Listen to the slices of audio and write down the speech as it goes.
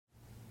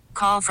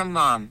call from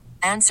mom.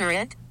 Answer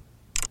it.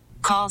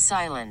 Call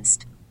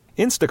silenced.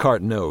 Instacart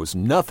knows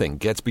nothing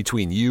gets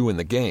between you and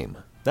the game.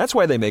 That's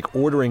why they make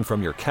ordering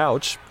from your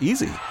couch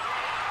easy.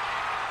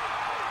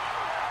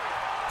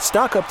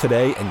 Stock up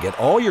today and get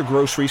all your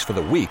groceries for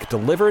the week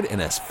delivered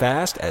in as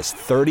fast as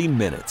 30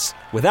 minutes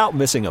without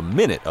missing a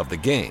minute of the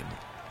game.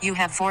 You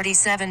have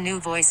 47 new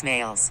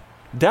voicemails.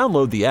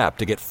 Download the app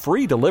to get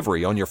free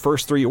delivery on your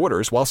first 3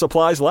 orders while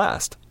supplies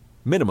last.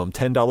 Minimum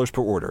 $10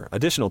 per order.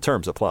 Additional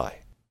terms apply.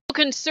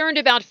 Concerned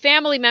about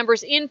family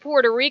members in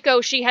Puerto Rico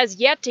she has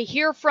yet to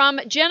hear from,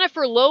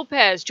 Jennifer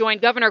Lopez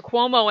joined Governor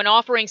Cuomo in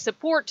offering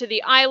support to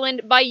the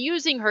island by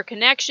using her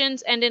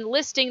connections and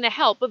enlisting the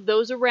help of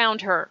those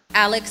around her.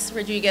 Alex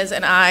Rodriguez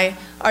and I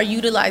are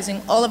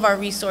utilizing all of our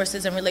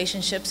resources and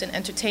relationships in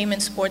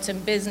entertainment, sports,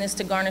 and business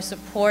to garner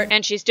support.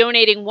 And she's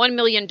donating $1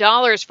 million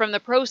from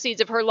the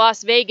proceeds of her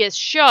Las Vegas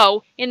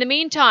show. In the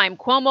meantime,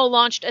 Cuomo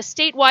launched a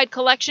statewide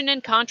collection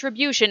and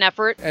contribution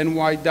effort.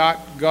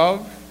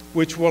 ny.gov,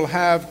 which will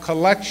have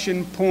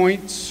collection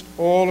points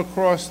all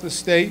across the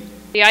state.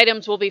 The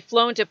items will be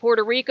flown to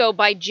Puerto Rico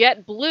by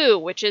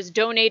JetBlue, which is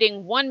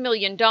donating $1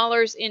 million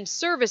in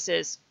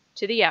services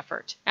to the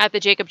effort. At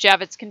the Jacob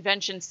Javits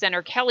Convention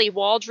Center, Kelly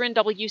Waldron,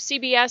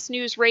 WCBS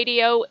News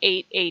Radio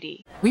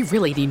 880. We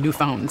really need new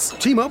phones.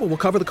 T-Mobile will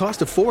cover the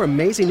cost of 4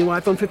 amazing new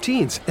iPhone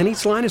 15s, and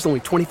each line is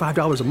only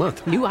 $25 a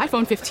month. New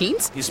iPhone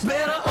 15s? It's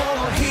better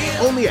over here.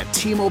 Only at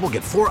T-Mobile,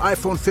 get 4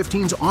 iPhone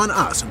 15s on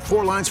us and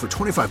 4 lines for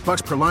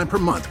 $25 per line per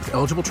month with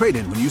eligible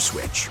trade-in when you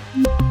switch.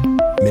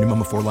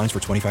 Minimum of 4 lines for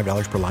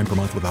 $25 per line per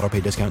month with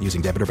autopay discount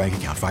using debit or bank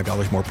account.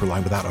 $5 more per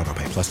line without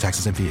autopay, plus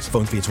taxes and fees.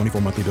 Phone fee at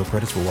 24 monthly bill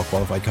credits for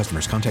well-qualified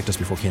customers. Contact us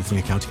before canceling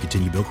account to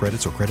continue bill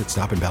credits or credit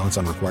stop and balance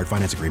on required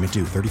finance agreement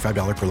due.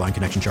 $35 per line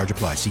connection charge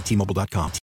applies. See T-Mobile.com.